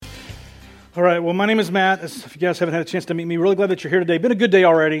All right, well, my name is Matt. If you guys haven't had a chance to meet me, really glad that you're here today. Been a good day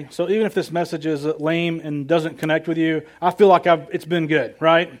already, so even if this message is lame and doesn't connect with you, I feel like it's been good,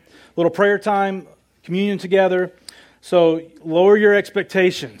 right? A little prayer time, communion together, so lower your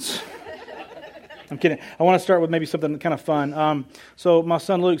expectations. I'm kidding. I want to start with maybe something kind of fun. So my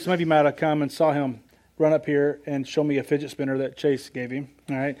son Luke, some of you might have come and saw him run up here and show me a fidget spinner that Chase gave him,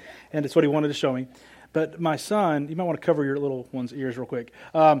 all right? And it's what he wanted to show me. But my son, you might want to cover your little one's ears real quick.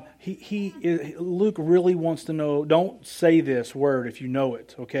 Luke really wants to know, don't say this word if you know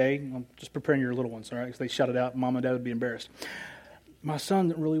it, okay? I'm just preparing your little ones, all right? Because they shout it out, Mom and Dad would be embarrassed. My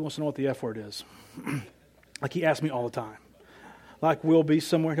son really wants to know what the F word is. Like he asks me all the time. Like we'll be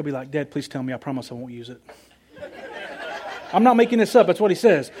somewhere, he'll be like, Dad, please tell me, I promise I won't use it. I'm not making this up, that's what he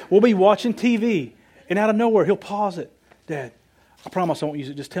says. We'll be watching TV, and out of nowhere, he'll pause it. Dad, I promise I won't use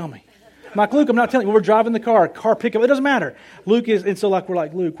it, just tell me. I'm like, Luke, I'm not telling you. We're driving the car pickup. It doesn't matter. Luke is, and so we're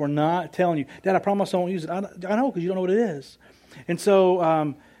like, Luke, we're not telling you. Dad, I promise I won't use it. I know, because you don't know what it is. And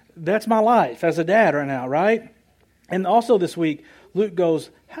so that's my life as a dad right now, right? And also this week, Luke goes,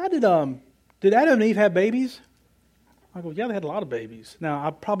 how did Adam and Eve have babies? I go, yeah, they had a lot of babies. Now,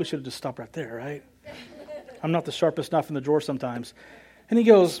 I probably should have just stopped right there, right? I'm not the sharpest knife in the drawer sometimes. And he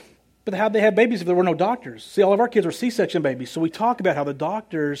goes, but how'd they have babies if there were no doctors? See, all of our kids were C-section babies. So we talk about how the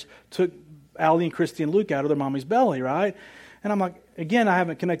doctors took Allie and Christy and Luke out of their mommy's belly, right? And I'm like, again, I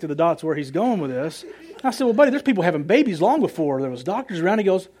haven't connected the dots where he's going with this. I said, well, buddy, there's people having babies long before there was doctors around. He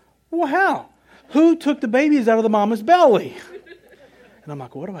goes, well, how? Who took the babies out of the mama's belly? And I'm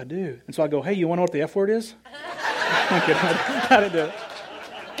like, what do I do? And so I go, hey, you want to know what the F word is? I didn't do it.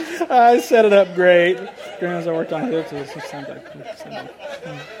 I set it up great. As I worked on it,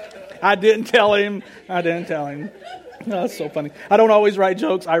 I didn't tell him. Oh, that's so funny. I don't always write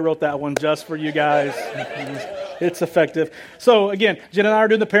jokes. I wrote that one just for you guys. It's effective. So again, Jen and I are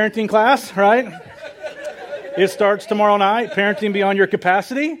doing the parenting class, right? It starts tomorrow night. Parenting beyond your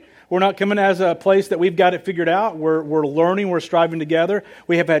capacity. We're not coming as a place that we've got it figured out. We're learning. We're striving together.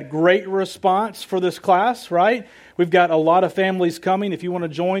 We have had great response for this class, right? We've got a lot of families coming. If you want to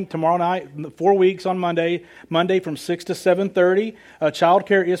join tomorrow night, 4 weeks on Monday from 6 to 7:30.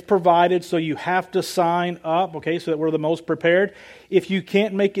 Childcare is provided, so you have to sign up, okay, so that we're the most prepared. If you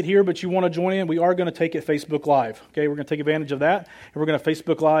can't make it here, but you want to join in, we are going to take it Facebook Live, okay? We're going to take advantage of that, and we're going to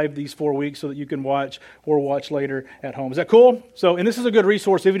Facebook Live these 4 weeks so that you can watch or watch later at home. Is that cool? So, and this is a good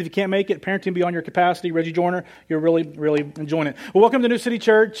resource. Even if you can't make it, Parenting Beyond Your Capacity, Reggie Joyner, you're really, really enjoying it. Well, welcome to New City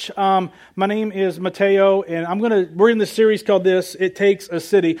Church. My name is Mateo, and we're in this series called It Takes a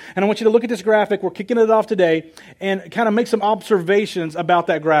City, and I want you to look at this graphic. We're kicking it off today and kind of make some observations about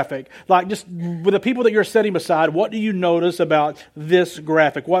that graphic. Like just with the people that you're setting beside, what do you notice about this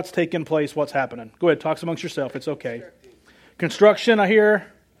graphic? What's taking place? What's happening? Go ahead, talk amongst yourself. It's okay. Construction, I hear.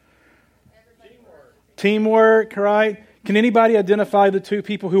 Teamwork, right? Can anybody identify the two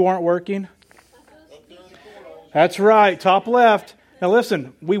people who aren't working? That's right, top left. Now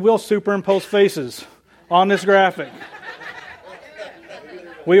listen, we will superimpose faces on this graphic.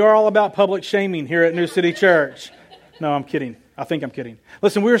 We are all about public shaming here at New City Church. No, I'm kidding. I think I'm kidding.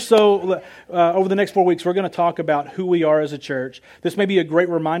 Listen, over the next 4 weeks, we're going to talk about who we are as a church. This may be a great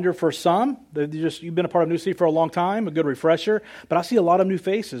reminder for some. You've been a part of New City for a long time, a good refresher. But I see a lot of new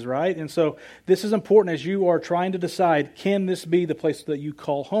faces, right? And so this is important as you are trying to decide, can this be the place that you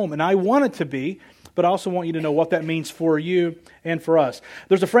call home? And I want it to be, but I also want you to know what that means for you and for us.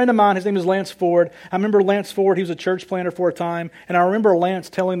 There's a friend of mine, his name is Lance Ford. I remember Lance Ford, he was a church planter for a time, and I remember Lance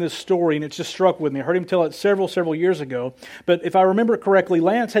telling this story, and it just struck with me. I heard him tell it several years ago, but if I remember correctly,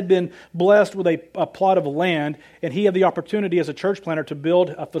 Lance had been blessed with a plot of land, and he had the opportunity as a church planter to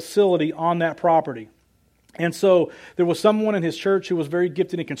build a facility on that property. And so there was someone in his church who was very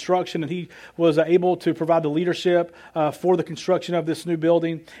gifted in construction, and he was able to provide the leadership for the construction of this new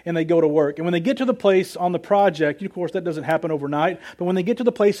building, and they go to work. And when they get to the place on the project, of course that doesn't happen overnight, but when they get to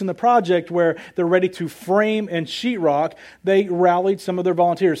the place in the project where they're ready to frame and sheetrock, they rallied some of their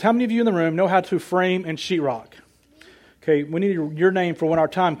volunteers. How many of you in the room know how to frame and sheetrock? Okay, we need your name for when our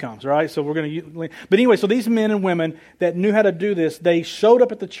time comes, all right? So we're going to... But anyway, so these men and women that knew how to do this, they showed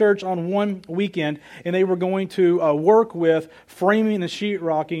up at the church on one weekend, and they were going to work with framing and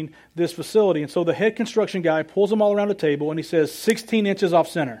sheetrocking this facility. And so the head construction guy pulls them all around the table, and he says, 16 inches off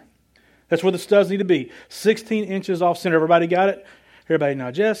center. That's where the studs need to be. 16 inches off center. Everybody got it? Everybody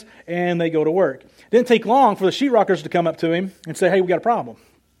nods yes. And they go to work. It didn't take long for the sheetrockers to come up to him and say, hey, we got a problem.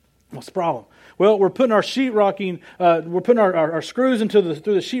 What's the problem? Well, we're putting our sheetrocking, we're putting our screws through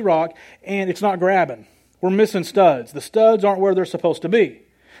the sheetrock, and it's not grabbing. We're missing studs. The studs aren't where they're supposed to be.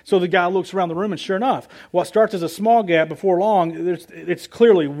 So the guy looks around the room, and sure enough, what starts as a small gap before long, it's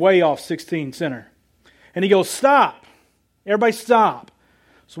clearly way off 16 center. And he goes, stop. Everybody stop.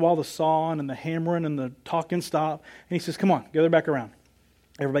 So all the sawing and the hammering and the talking stop. And he says, come on, gather back around.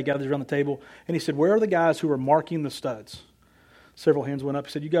 Everybody gathers around the table. And he said, where are the guys who are marking the studs? Several hands went up.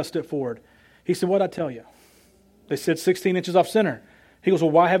 He said, you guys step forward. He said, what'd I tell you? They said 16 inches off center. He goes,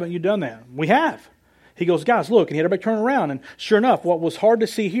 well, why haven't you done that? We have. He goes, guys, look. And he had everybody turn around. And sure enough, what was hard to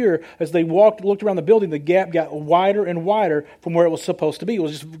see here, as they looked around the building, the gap got wider and wider from where it was supposed to be. It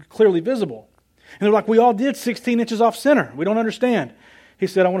was just clearly visible. And they're like, we all did 16 inches off center. We don't understand. He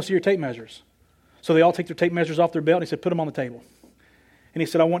said, I want to see your tape measures. So they all take their tape measures off their belt, and he said, put them on the table. And he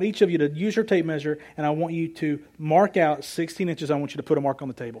said, I want each of you to use your tape measure, and I want you to mark out 16 inches. I want you to put a mark on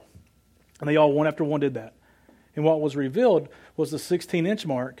the table. And they all, one after one, did that. And what was revealed was the 16-inch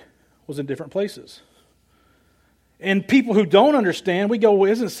mark was in different places. And people who don't understand, we go,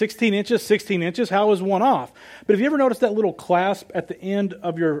 well, isn't 16 inches 16 inches? How is one off? But have you ever noticed that little clasp at the end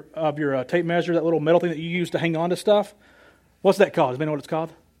of your tape measure, that little metal thing that you use to hang on to stuff? What's that called? Does anybody know what it's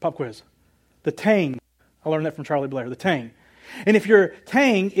called? Pop quiz. The tang. I learned that from Charlie Blair, the tang. And if your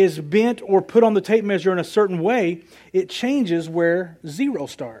tang is bent or put on the tape measure in a certain way, it changes where zero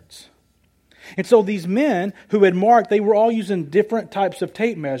starts. And so these men who had marked, they were all using different types of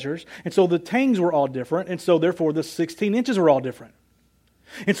tape measures. And so the tangs were all different. And so therefore the 16 inches were all different.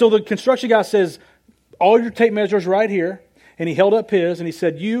 And so the construction guy says, all your tape measures right here. And he held up his and he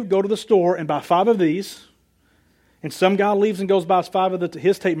said, you go to the store and buy 5 of these. And some guy leaves and goes buys 5 of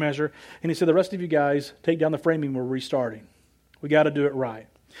his tape measure. And he said, the rest of you guys take down the framing. We're restarting. We got to do it right.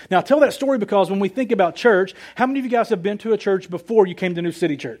 Now I tell that story because when we think about church, how many of you guys have been to a church before you came to New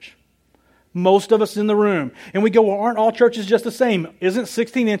City Church? Most of us in the room. And we go, well, aren't all churches just the same? Isn't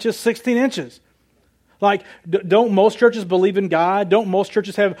 16 inches 16 inches? Like, don't most churches believe in God? Don't most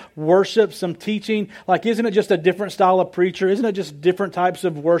churches have worship, some teaching? Like, isn't it just a different style of preacher? Isn't it just different types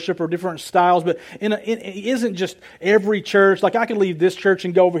of worship or different styles? But it isn't just every church. Like, I could leave this church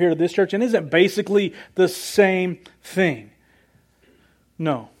and go over here to this church, and isn't basically the same thing?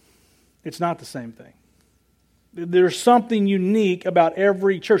 No, it's not the same thing. There's something unique about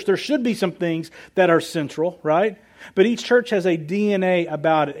every church. There should be some things that are central, right? But each church has a DNA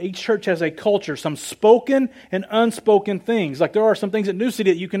about it. Each church has a culture, some spoken and unspoken things. Like there are some things at New City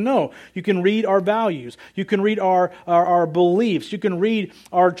that you can know. You can read our values. You can read our beliefs. You can read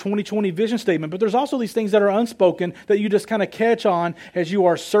our 2020 vision statement. But there's also these things that are unspoken that you just kind of catch on as you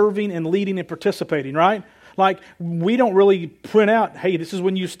are serving and leading and participating, right? Like we don't really print out, hey, this is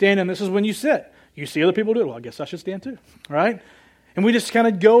when you stand and this is when you sit. You see other people do it. Well, I guess I should stand too, right? And we just kind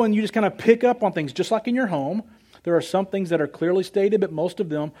of go and you just kind of pick up on things. Just like in your home, there are some things that are clearly stated, but most of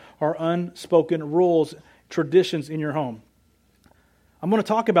them are unspoken rules, traditions in your home. I'm going to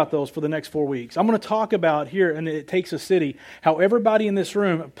talk about those for the next 4 weeks. I'm going to talk about here, and It Takes a City, how everybody in this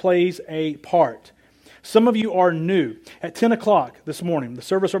room plays a part. Some of you are new. At 10 o'clock this morning, the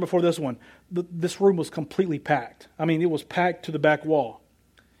service right before this one, this room was completely packed. I mean, it was packed to the back wall.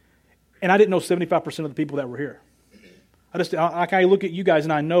 And I didn't know 75% of the people that were here. I look at you guys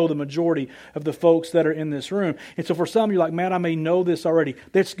and I know the majority of the folks that are in this room. And so for some, you're like, man, I may know this already.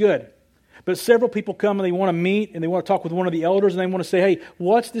 That's good. But several people come and they want to meet and they want to talk with one of the elders and they want to say, hey,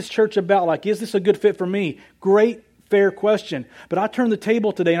 what's this church about? Like, is this a good fit for me? Great, fair question. But I turn the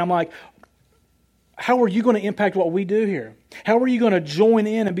table today and I'm like, how are you going to impact what we do here? How are you going to join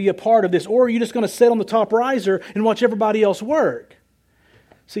in and be a part of this? Or are you just going to sit on the top riser and watch everybody else work?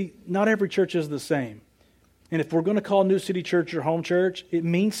 See, not every church is the same. And if we're going to call New City Church your home church, it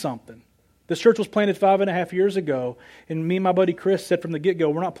means something. This church was planted 5.5 years ago, and me and my buddy Chris said from the get-go,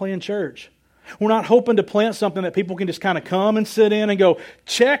 we're not playing church. We're not hoping to plant something that people can just kind of come and sit in and go,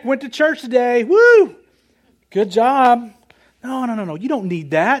 check, went to church today, woo, good job. No. You don't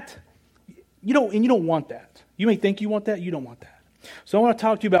need that. You don't want that. You may think you want that. You don't want that. So I want to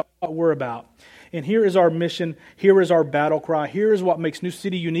talk to you about what we're about. And here is our mission. Here is our battle cry. Here is what makes New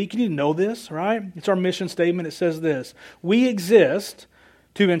City unique. You need to know this, right? It's our mission statement. It says this: we exist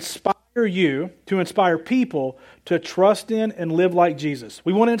to inspire you, to inspire people to trust in and live like Jesus.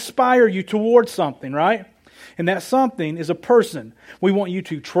 We want to inspire you towards something, right? And that something is a person. We want you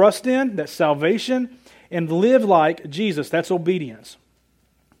to trust in, that's salvation, and live like Jesus. That's obedience.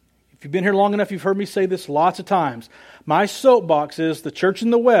 If you've been here long enough, you've heard me say this lots of times. My soapbox is the church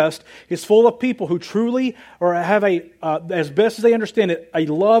in the West is full of people who truly or have as best as they understand it, a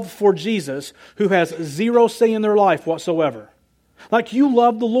love for Jesus who has zero say in their life whatsoever. Like you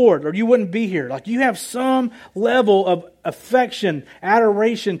love the Lord or you wouldn't be here. Like you have some level of affection,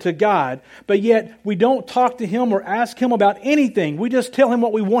 adoration to God, but yet we don't talk to Him or ask Him about anything. We just tell Him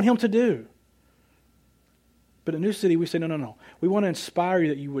what we want Him to do. But at New City, we say, no. We want to inspire you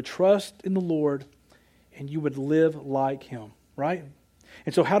that you would trust in the Lord and you would live like Him, right?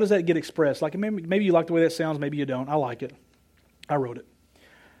 And so how does that get expressed? Like maybe you like the way that sounds, maybe you don't. I like it. I wrote it.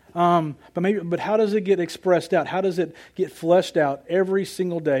 But how does it get expressed out? How does it get fleshed out every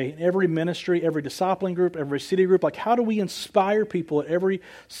single day, in every ministry, every discipling group, every city group? Like how do we inspire people at every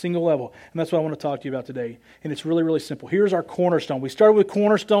single level? And that's what I want to talk to you about today. And it's really, really simple. Here's our cornerstone. We started with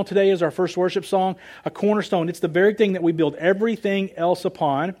cornerstone today as our first worship song. A cornerstone. It's the very thing that we build everything else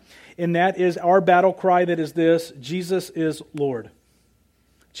upon. And that is our battle cry that is this: Jesus is Lord.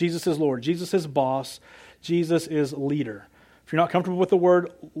 Jesus is Lord. Jesus is boss. Jesus is leader. If you're not comfortable with the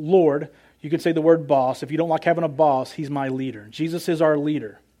word Lord, you could say the word boss. If you don't like having a boss, He's my leader. Jesus is our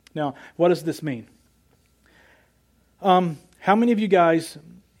leader. Now, what does this mean? How many of you guys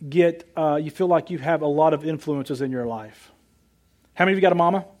you feel like you have a lot of influences in your life? How many of you got a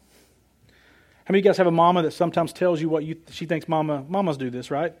mama? How many of you guys have a mama that sometimes tells you what she thinks mamas do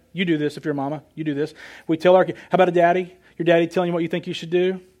this, right? You do this if you're a mama. You do this. We tell our kids. How about a daddy? Your daddy telling you what you think you should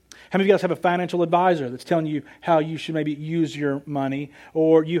do? How many of you guys have a financial advisor that's telling you how you should maybe use your money?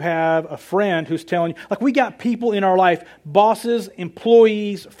 Or you have a friend who's telling you, like we got people in our life, bosses,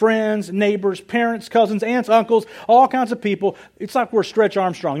 employees, friends, neighbors, parents, cousins, aunts, uncles, all kinds of people. It's like we're Stretch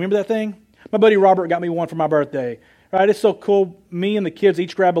Armstrong. Remember that thing? My buddy Robert got me one for my birthday. Right? It's so cool. Me and the kids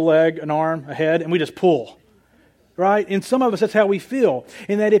each grab a leg, an arm, a head, and we just pull. Right? And some of us, that's how we feel.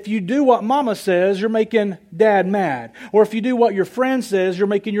 And that if you do what mama says, you're making dad mad. Or if you do what your friend says, you're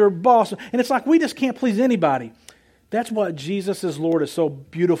making your boss. And it's like we just can't please anybody. That's what Jesus is Lord is so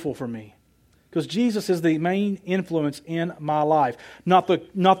beautiful for me. Because Jesus is the main influence in my life. Not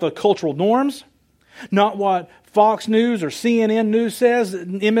the cultural norms. Not what Fox News or CNN News says.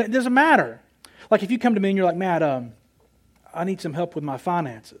 It doesn't matter. Like if you come to me and you're like, Matt, I need some help with my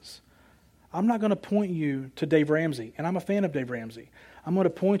finances. I'm not going to point you to Dave Ramsey, and I'm a fan of Dave Ramsey. I'm going to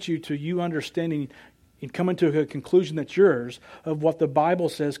point you to you understanding and coming to a conclusion that's yours of what the Bible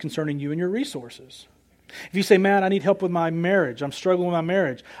says concerning you and your resources. If you say, Matt, I need help with my marriage, I'm struggling with my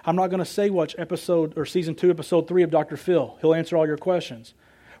marriage, I'm not going to say watch episode or season 2, episode 3 of Dr. Phil. He'll answer all your questions.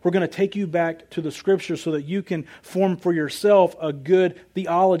 We're going to take you back to the Scripture so that you can form for yourself a good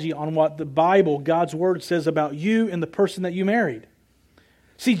theology on what the Bible, God's Word, says about you and the person that you married.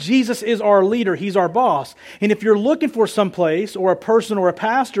 See, Jesus is our leader. He's our boss. And if you're looking for some place or a person or a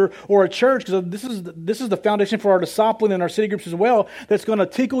pastor or a church, because this is the foundation for our discipling and our city groups as well, that's going to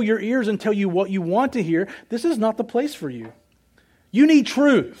tickle your ears and tell you what you want to hear, this is not the place for you. You need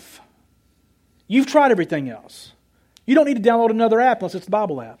truth. You've tried everything else. You don't need to download another app unless it's the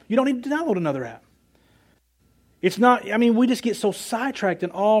Bible app. You don't need to download another app. It's not, we just get so sidetracked in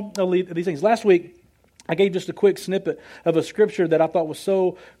all of these things. Last week, I gave just a quick snippet of a scripture that I thought was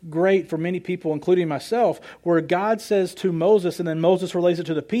so great for many people, including myself, where God says to Moses, and then Moses relays it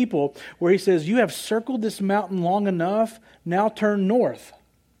to the people, where He says, you have circled this mountain long enough, now turn north.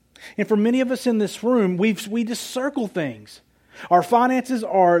 And for many of us in this room, we just circle things. Our finances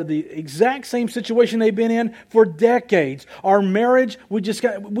are the exact same situation they've been in for decades. Our marriage, we just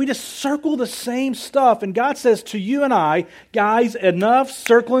circle the same stuff. And God says to you and I, guys, enough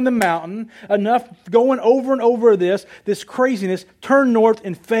circling the mountain, enough going over and over this craziness. Turn north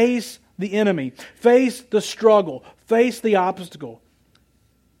and face the enemy. Face the struggle. Face the obstacle.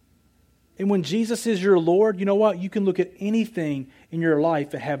 And when Jesus is your Lord, you know what? You can look at anything in your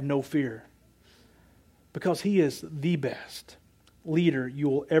life and have no fear. Because He is the best leader you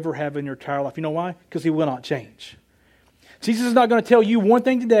will ever have in your entire life. You know why? Because He will not change. Jesus is not going to tell you one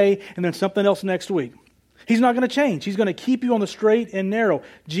thing today and then something else next week. He's not going to change. He's going to keep you on the straight and narrow.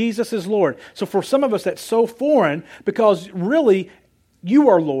 Jesus is Lord. So for some of us, that's so foreign because really, you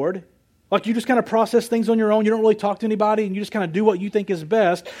are Lord. Like you just kind of process things on your own. You don't really talk to anybody and you just kind of do what you think is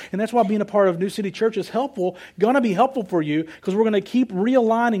best. And that's why being a part of New City Church is helpful, going to be helpful for you because we're going to keep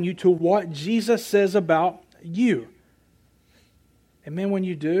realigning you to what Jesus says about you. And man, when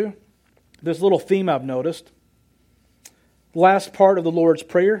you do, there's a little theme I've noticed. Last part of the Lord's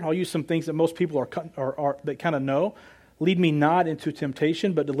Prayer, I'll use some things that most people are that kind of know. Lead me not into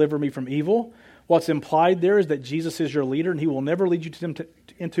temptation, but deliver me from evil. What's implied there is that Jesus is your leader and He will never lead you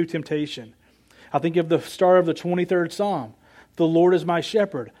into temptation. I think of the start of the 23rd Psalm. The Lord is my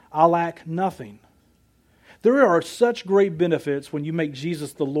shepherd. I lack nothing. There are such great benefits when you make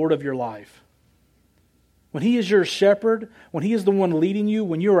Jesus the Lord of your life. when He is your shepherd, when He is the one leading you,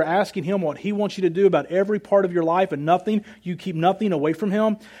 when you are asking Him what He wants you to do about every part of your life and you keep nothing away from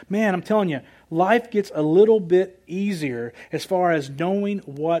Him, man, I'm telling you, life gets a little bit easier as far as knowing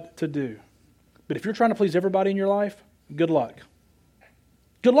what to do. But if you're trying to please everybody in your life, good luck.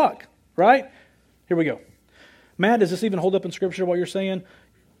 Good luck, right? Here we go. Matt, does this even hold up in Scripture, what you're saying?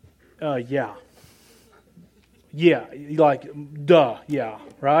 Yeah. Yeah, duh, yeah,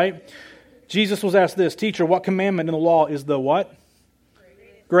 right? Jesus was asked this, Teacher, what commandment in the law is the what?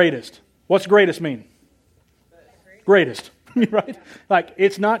 Greatest. What's greatest mean? Greatest, right? Like,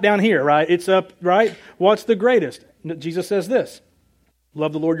 it's not down here, right? It's up, right? What's the greatest? Jesus says this,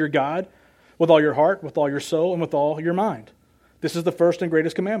 love the Lord your God with all your heart, with all your soul, and with all your mind. This is the first and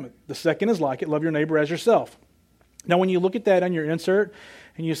greatest commandment. The second is like it, love your neighbor as yourself. Now, when you look at that on your insert,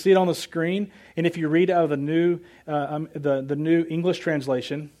 and you see it on the screen, and if you read out of the new English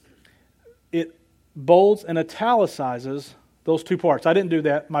translation, it bolds and italicizes those two parts. I didn't do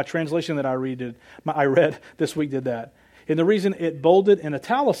that. My translation that I read this week did that. And the reason it bolded and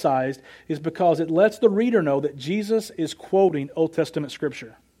italicized is because it lets the reader know that Jesus is quoting Old Testament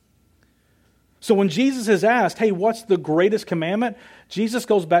Scripture. So when Jesus is asked, hey, what's the greatest commandment? Jesus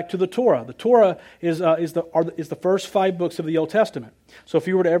goes back to the Torah. The Torah is the first 5 books of the Old Testament. So if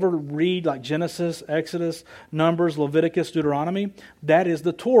you were to ever read like Genesis, Exodus, Numbers, Leviticus, Deuteronomy, that is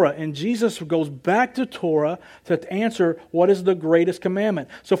the Torah. And Jesus goes back to Torah to answer what is the greatest commandment.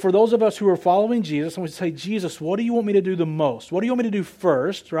 So for those of us who are following Jesus, and we say, Jesus, what do you want me to do the most? What do you want me to do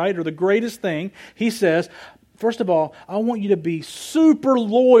first, right? Or the greatest thing? He says, first of all, I want you to be super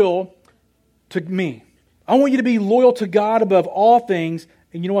loyal to me. I want you to be loyal to God above all things.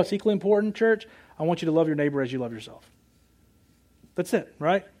 And you know what's equally important, church? I want you to love your neighbor as you love yourself. That's it,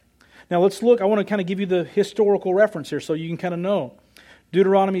 right? Now let's look. I want to kind of give you the historical reference here so you can kind of know.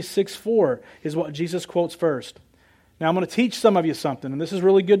 Deuteronomy 6:4 is what Jesus quotes first. Now I'm going to teach some of you something, and this is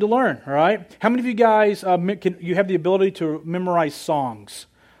really good to learn, all right? How many of you guys, you have the ability to memorize songs?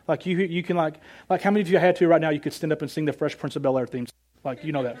 Like you can like how many of you had to right now, you could stand up and sing the Fresh Prince of Bel-Air theme song? Like,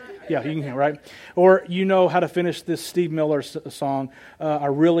 you know that. Yeah, you can, right? Or you know how to finish this Steve Miller song, I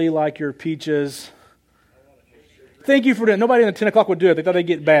really like your peaches. Thank you for that. Nobody in the 10 o'clock would do it. They thought they'd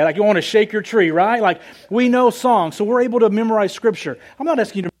get bad. Like, you want to shake your tree, right? Like, we know songs, so we're able to memorize Scripture. I'm not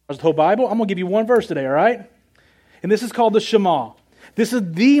asking you to memorize the whole Bible. I'm going to give you one verse today, all right? And this is called the Shema. This is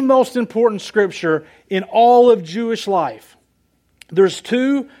the most important Scripture in all of Jewish life. There's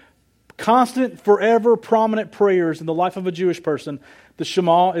 2 constant, forever, prominent prayers in the life of a Jewish person. The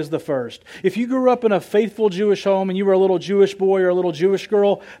Shema is the first. If you grew up in a faithful Jewish home and you were a little Jewish boy or a little Jewish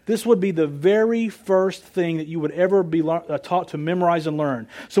girl, this would be the very first thing that you would ever be taught to memorize and learn.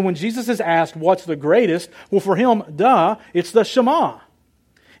 So when Jesus is asked, what's the greatest? Well, for him, it's the Shema.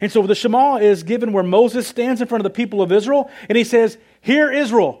 And so the Shema is given where Moses stands in front of the people of Israel and he says, "Hear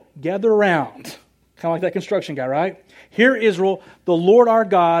Israel, gather around." Kind of like that construction guy, right? "Hear Israel, the Lord our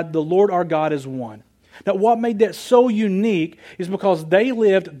God is one." Now, what made that so unique is because they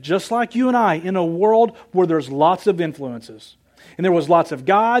lived just like you and I in a world where there's lots of influences. And there was lots of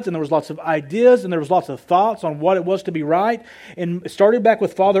gods, and there was lots of ideas, and there was lots of thoughts on what it was to be right. And it started back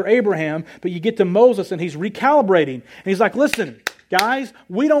with Father Abraham, but you get to Moses, and he's recalibrating. And he's like, listen, guys,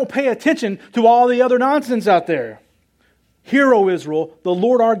 we don't pay attention to all the other nonsense out there. Hear, O Israel, the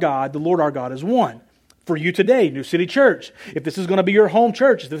Lord our God is one. For you today, New City Church, if this is going to be your home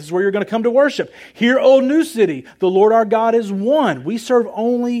church, if this is where you're going to come to worship, hear, O New City, the Lord our God is one. We serve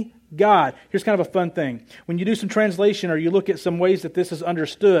only God. Here's kind of a fun thing. When you do some translation or you look at some ways that this is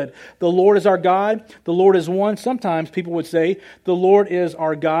understood, the Lord is our God, the Lord is one. Sometimes people would say, the Lord is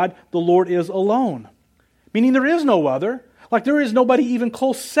our God, the Lord is alone. Meaning there is no other. Like there is nobody even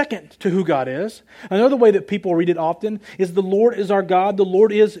close second to who God is. Another way that people read it often is the Lord is our God, the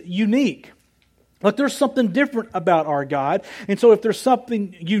Lord is unique. Like there's something different about our God. And so if there's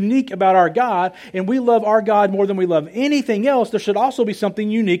something unique about our God, and we love our God more than we love anything else, there should also be something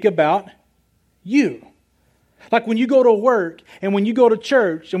unique about you. Like when you go to work, and when you go to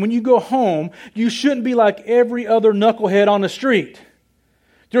church, and when you go home, you shouldn't be like every other knucklehead on the street.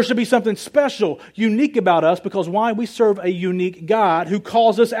 There should be something special, unique about us, because why? We serve a unique God who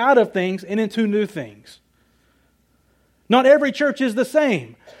calls us out of things and into new things. Not every church is the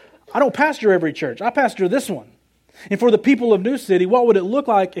same. I don't pastor every church. I pastor this one. And for the people of New City, what would it look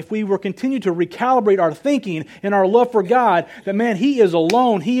like if we were continue to recalibrate our thinking and our love for God, that man, He is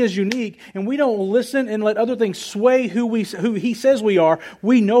alone, He is unique, and we don't listen and let other things sway who He says we are.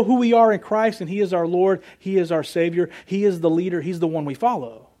 We know who we are in Christ, and He is our Lord, He is our Savior, He is the leader, He's the one we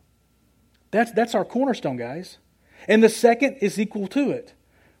follow. That's our cornerstone, guys. And the second is equal to it.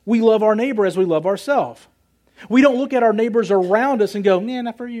 We love our neighbor as we love ourselves. We don't look at our neighbors around us and go, "Nah,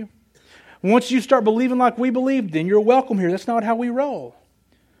 not for you." Once you start believing like we believe, then you're welcome here. That's not how we roll.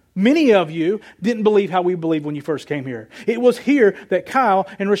 Many of you didn't believe how we believed when you first came here. It was here that Kyle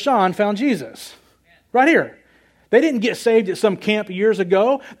and Rashawn found Jesus. Right here. They didn't get saved at some camp years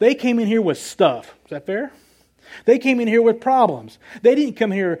ago. They came in here with stuff. Is that fair? They came in here with problems. They didn't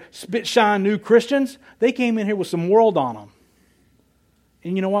come here spit shine new Christians. They came in here with some world on them.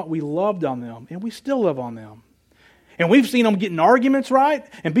 And you know what? We loved on them, and we still love on them. And we've seen them get in arguments, right?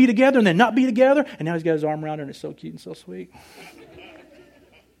 And be together and then not be together. And now he's got his arm around her and it's so cute and so sweet.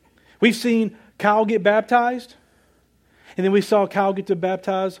 We've seen Kyle get baptized. And then we saw Kyle get to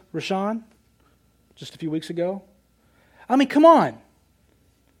baptize Rashawn just a few weeks ago. I mean, come on.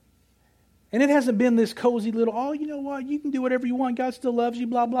 And it hasn't been this cozy little, "Oh, you know what? You can do whatever you want. God still loves you,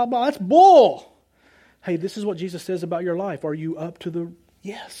 blah, blah, blah." That's bull. Hey, this is what Jesus says about your life. Are you up to the...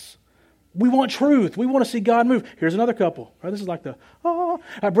 Yes. We want truth. We want to see God move. Here's another couple. Right? This is like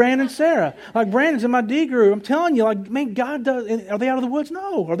like Brandon and Sarah. Like Brandon's in my D group. I'm telling you, like, man, God does. Are they out of the woods?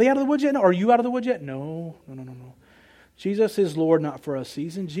 No. Are they out of the woods yet? No. Are you out of the woods yet? No. No. Jesus is Lord not for a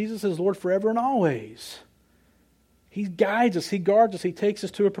season. Jesus is Lord forever and always. He guides us. He guards us. He takes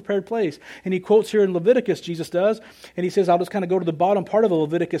us to a prepared place. And he quotes here in Leviticus, Jesus does. And he says, I'll just kind of go to the bottom part of the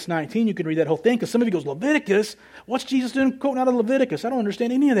Leviticus 19. You can read that whole thing. Because some of you goes, Leviticus? What's Jesus doing quoting out of Leviticus? I don't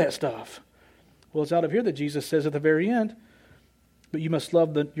understand any of that stuff. Well, it's out of here that Jesus says at the very end, but you must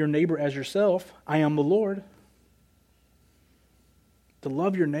love your neighbor as yourself. I am the Lord. To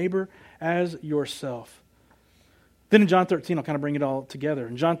love your neighbor as yourself. Then in John 13, I'll kind of bring it all together.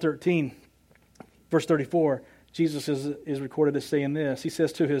 In John 13, verse 34, Jesus is recorded as saying this. He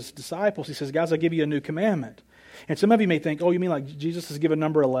says to his disciples, he says, guys, I give you a new commandment. And some of you may think, oh, you mean like Jesus has given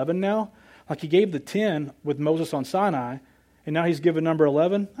number 11 now? Like he gave the 10 with Moses on Sinai, and now he's given number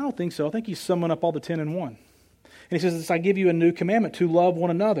 11? I don't think so. I think he's summing up all the 10 in one. And he says, I give you a new commandment, to love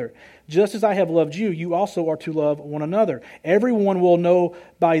one another. Just as I have loved you, you also are to love one another. Everyone will know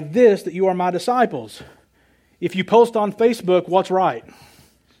by this that you are my disciples. If you post on Facebook, what's right?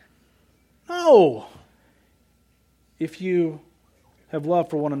 No. If you have love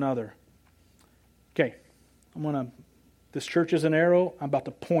for one another. Okay, this church is an arrow. I'm about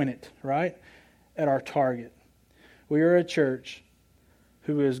to point it, right, at our target. We are a church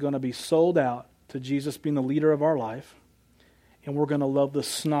who is going to be sold out to Jesus being the leader of our life, and we're going to love the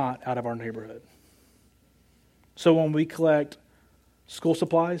snot out of our neighborhood. So when we collect school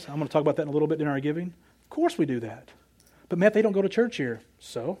supplies, I'm going to talk about that in a little bit in our giving. Of course we do that. But Matt, they don't go to church here.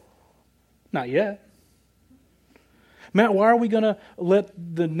 So? Not yet. Matt, why are we going to let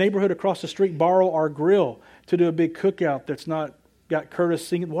the neighborhood across the street borrow our grill to do a big cookout that's not got Curtis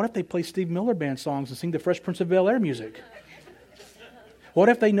singing? What if they play Steve Miller Band songs and sing the Fresh Prince of Bel-Air music? What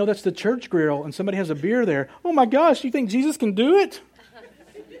if they know that's the church grill and somebody has a beer there? Oh my gosh, you think Jesus can do it?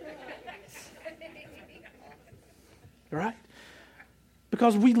 Right?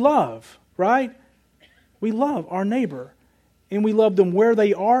 Because we love, right? We love our neighbor. And we love them where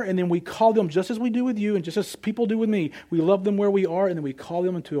they are, and then we call them just as we do with you and just as people do with me. We love them where we are, and then we call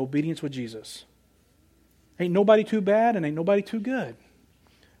them into obedience with Jesus. Ain't nobody too bad, and ain't nobody too good.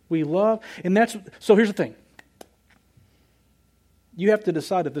 We love, so here's the thing. You have to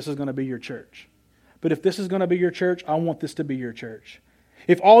decide if this is going to be your church. But if this is going to be your church, I want this to be your church.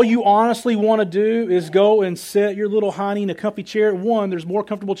 If all you honestly want to do is go and sit your little hiney in a comfy chair, one, there's more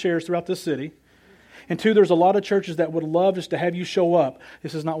comfortable chairs throughout this city. And two, there's a lot of churches that would love just to have you show up.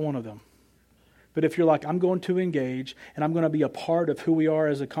 This is not one of them. But if you're like, I'm going to engage, and I'm going to be a part of who we are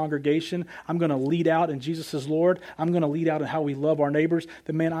as a congregation, I'm going to lead out in Jesus as Lord, I'm going to lead out in how we love our neighbors,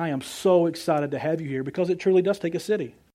 then man, I am so excited to have you here because it truly does take a city.